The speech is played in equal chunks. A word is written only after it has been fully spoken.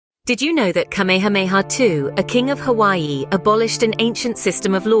Did you know that Kamehameha II, a king of Hawaii, abolished an ancient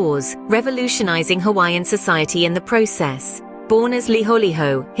system of laws, revolutionizing Hawaiian society in the process? Born as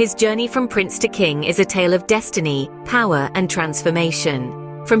Liholiho, his journey from prince to king is a tale of destiny, power, and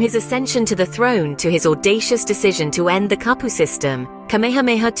transformation. From his ascension to the throne to his audacious decision to end the kapu system,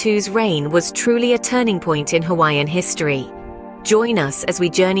 Kamehameha II's reign was truly a turning point in Hawaiian history. Join us as we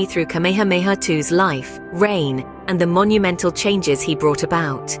journey through Kamehameha II's life, reign, and the monumental changes he brought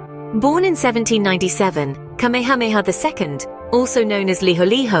about. Born in 1797, Kamehameha II, also known as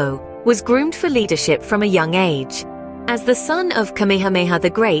Liholiho, was groomed for leadership from a young age. As the son of Kamehameha the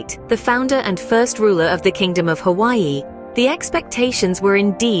Great, the founder and first ruler of the Kingdom of Hawaii, the expectations were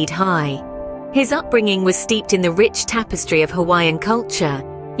indeed high. His upbringing was steeped in the rich tapestry of Hawaiian culture,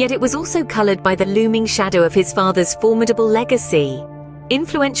 yet it was also colored by the looming shadow of his father's formidable legacy.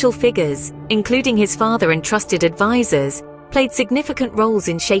 Influential figures, including his father and trusted advisors, played significant roles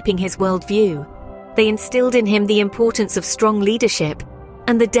in shaping his worldview. They instilled in him the importance of strong leadership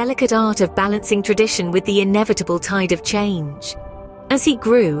and the delicate art of balancing tradition with the inevitable tide of change. As he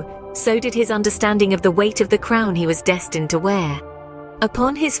grew, so did his understanding of the weight of the crown he was destined to wear.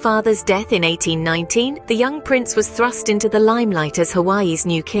 Upon his father's death in 1819, the young prince was thrust into the limelight as Hawaii's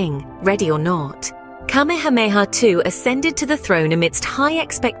new king, ready or not. Kamehameha II ascended to the throne amidst high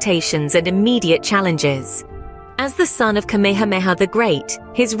expectations and immediate challenges. As the son of Kamehameha the Great,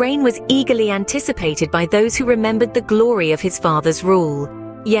 his reign was eagerly anticipated by those who remembered the glory of his father's rule.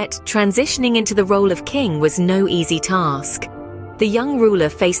 Yet, transitioning into the role of king was no easy task. The young ruler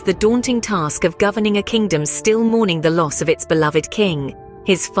faced the daunting task of governing a kingdom still mourning the loss of its beloved king,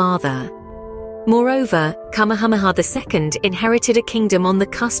 his father. Moreover, Kamehameha II inherited a kingdom on the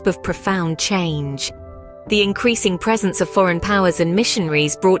cusp of profound change. The increasing presence of foreign powers and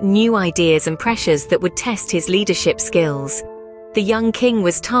missionaries brought new ideas and pressures that would test his leadership skills. The young king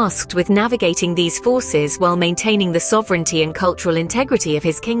was tasked with navigating these forces while maintaining the sovereignty and cultural integrity of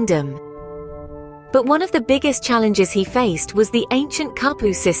his kingdom. But one of the biggest challenges he faced was the ancient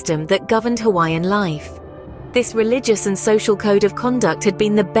kapu system that governed Hawaiian life. This religious and social code of conduct had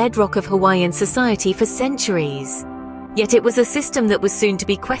been the bedrock of Hawaiian society for centuries. Yet it was a system that was soon to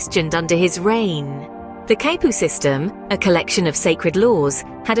be questioned under his reign. The kapu system, a collection of sacred laws,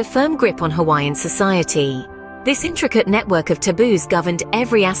 had a firm grip on Hawaiian society. This intricate network of taboos governed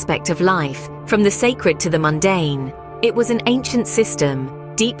every aspect of life, from the sacred to the mundane. It was an ancient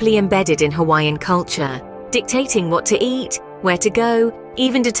system, deeply embedded in Hawaiian culture, dictating what to eat, where to go,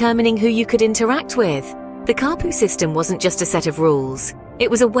 even determining who you could interact with. The kapu system wasn't just a set of rules.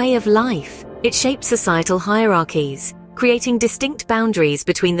 It was a way of life. It shaped societal hierarchies, creating distinct boundaries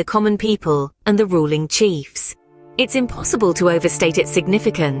between the common people and the ruling chiefs. It's impossible to overstate its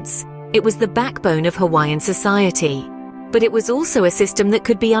significance. It was the backbone of Hawaiian society. But it was also a system that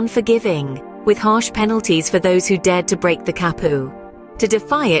could be unforgiving, with harsh penalties for those who dared to break the kapu. To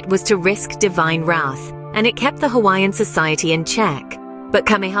defy it was to risk divine wrath, and it kept the Hawaiian society in check. But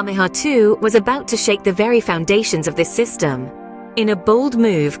Kamehameha II was about to shake the very foundations of this system. In a bold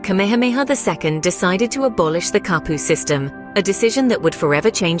move, Kamehameha II decided to abolish the kapu system, a decision that would forever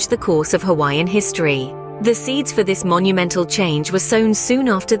change the course of Hawaiian history. The seeds for this monumental change were sown soon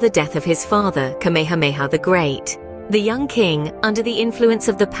after the death of his father, Kamehameha the Great. The young king, under the influence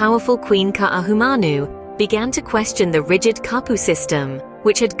of the powerful Queen Ka'ahumanu, began to question the rigid kapu system,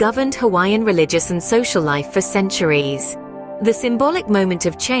 which had governed Hawaiian religious and social life for centuries. The symbolic moment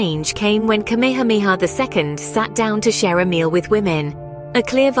of change came when Kamehameha II sat down to share a meal with women, a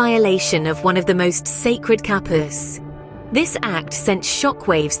clear violation of one of the most sacred kapus. This act sent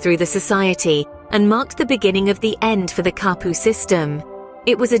shockwaves through the society and marked the beginning of the end for the kapu system.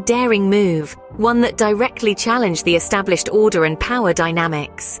 It was a daring move, one that directly challenged the established order and power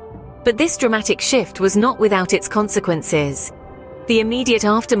dynamics. But this dramatic shift was not without its consequences. The immediate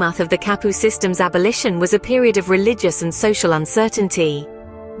aftermath of the kapu system's abolition was a period of religious and social uncertainty.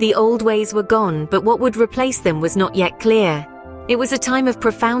 The old ways were gone, but what would replace them was not yet clear. It was a time of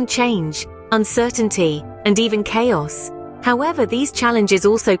profound change, uncertainty, and even chaos. However, these challenges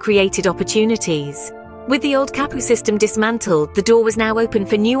also created opportunities. With the old kapu system dismantled, the door was now open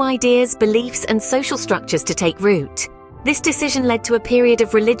for new ideas, beliefs, and social structures to take root. This decision led to a period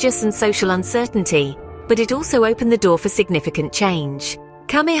of religious and social uncertainty, but it also opened the door for significant change.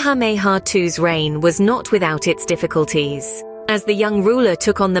 Kamehameha II's reign was not without its difficulties. As the young ruler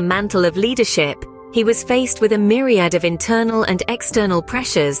took on the mantle of leadership, he was faced with a myriad of internal and external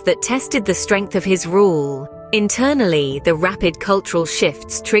pressures that tested the strength of his rule. Internally, the rapid cultural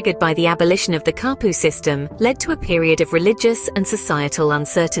shifts triggered by the abolition of the kapu system led to a period of religious and societal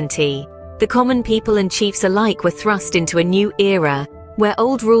uncertainty. The common people and chiefs alike were thrust into a new era, where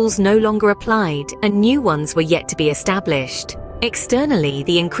old rules no longer applied and new ones were yet to be established. Externally,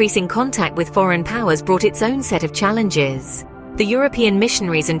 the increasing contact with foreign powers brought its own set of challenges. The European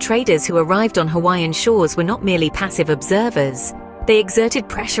missionaries and traders who arrived on Hawaiian shores were not merely passive observers. They exerted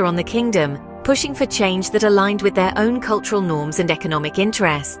pressure on the kingdom, pushing for change that aligned with their own cultural norms and economic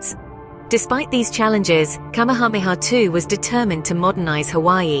interests. Despite these challenges, Kamehameha II was determined to modernize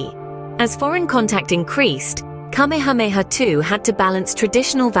Hawaii. As foreign contact increased, Kamehameha II had to balance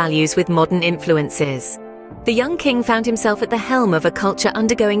traditional values with modern influences. The young king found himself at the helm of a culture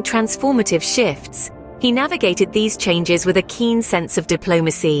undergoing transformative shifts. He navigated these changes with a keen sense of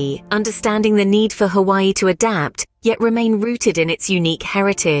diplomacy, understanding the need for Hawaii to adapt, yet remain rooted in its unique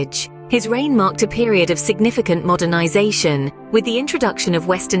heritage. His reign marked a period of significant modernization, with the introduction of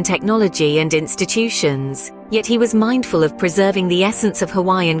Western technology and institutions, yet he was mindful of preserving the essence of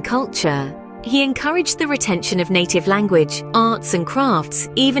Hawaiian culture. He encouraged the retention of native language, arts and crafts,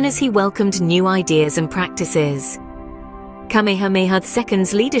 even as he welcomed new ideas and practices. Kamehameha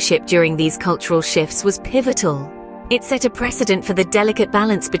II's leadership during these cultural shifts was pivotal. It set a precedent for the delicate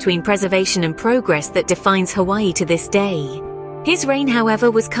balance between preservation and progress that defines Hawaii to this day. His reign,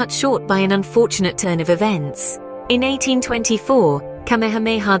 however, was cut short by an unfortunate turn of events. In 1824,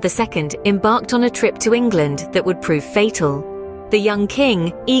 Kamehameha II embarked on a trip to England that would prove fatal. The young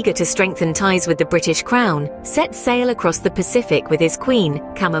king, eager to strengthen ties with the British crown, set sail across the Pacific with his queen,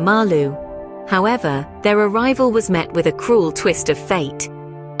 Kamamalu. However, their arrival was met with a cruel twist of fate.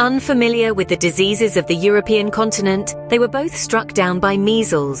 Unfamiliar with the diseases of the European continent, they were both struck down by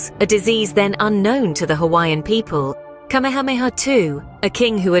measles, a disease then unknown to the Hawaiian people. Kamehameha II, a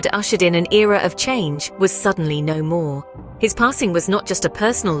king who had ushered in an era of change, was suddenly no more. His passing was not just a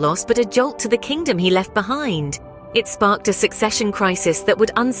personal loss but a jolt to the kingdom he left behind. It sparked a succession crisis that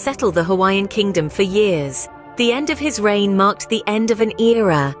would unsettle the Hawaiian kingdom for years. The end of his reign marked the end of an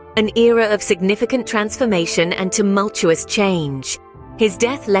era of significant transformation and tumultuous change. His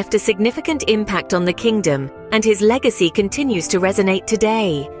death left a significant impact on the kingdom, and his legacy continues to resonate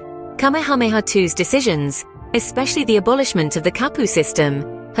today. Kamehameha II's decisions, especially the abolishment of the kapu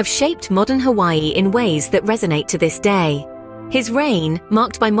system, have shaped modern Hawaii in ways that resonate to this day. His reign,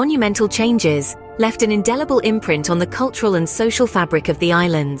 marked by monumental changes, left an indelible imprint on the cultural and social fabric of the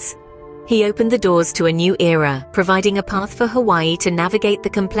islands. He opened the doors to a new era, providing a path for Hawaii to navigate the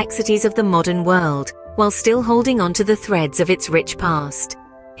complexities of the modern world, while still holding on to the threads of its rich past.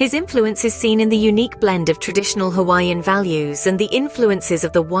 His influence is seen in the unique blend of traditional Hawaiian values and the influences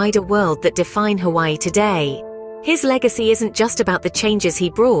of the wider world that define Hawaii today. His legacy isn't just about the changes he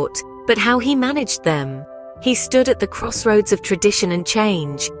brought, but how he managed them. He stood at the crossroads of tradition and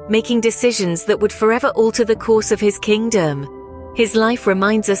change, making decisions that would forever alter the course of his kingdom. His life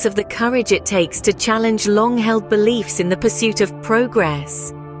reminds us of the courage it takes to challenge long-held beliefs in the pursuit of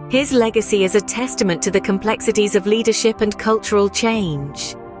progress. His legacy is a testament to the complexities of leadership and cultural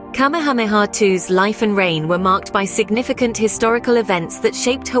change. Kamehameha II's life and reign were marked by significant historical events that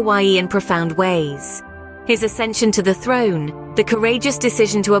shaped Hawaii in profound ways. His ascension to the throne, the courageous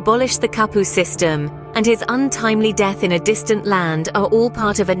decision to abolish the kapu system, and his untimely death in a distant land are all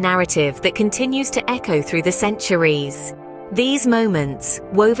part of a narrative that continues to echo through the centuries. These moments,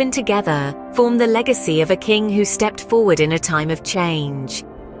 woven together, form the legacy of a king who stepped forward in a time of change.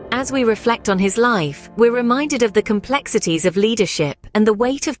 As we reflect on his life, we're reminded of the complexities of leadership and the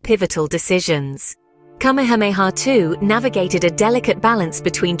weight of pivotal decisions. Kamehameha II navigated a delicate balance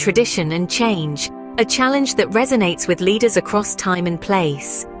between tradition and change, a challenge that resonates with leaders across time and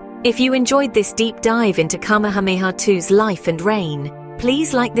place. If you enjoyed this deep dive into Kamehameha II's life and reign,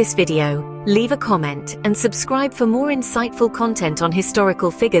 please like this video, leave a comment, and subscribe for more insightful content on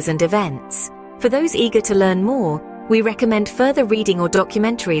historical figures and events. For those eager to learn more, we recommend further reading or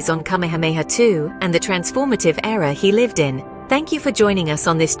documentaries on Kamehameha II and the transformative era he lived in. Thank you for joining us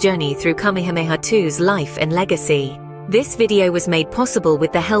on this journey through Kamehameha II's life and legacy. This video was made possible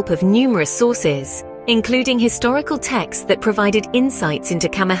with the help of numerous sources, including historical texts that provided insights into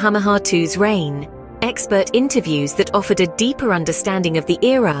Kamehameha II's reign, expert interviews that offered a deeper understanding of the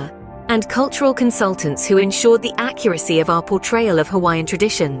era, and cultural consultants who ensured the accuracy of our portrayal of Hawaiian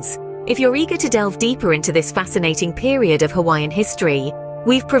traditions. If you're eager to delve deeper into this fascinating period of Hawaiian history,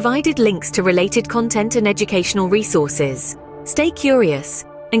 we've provided links to related content and educational resources. Stay curious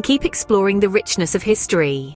and keep exploring the richness of history.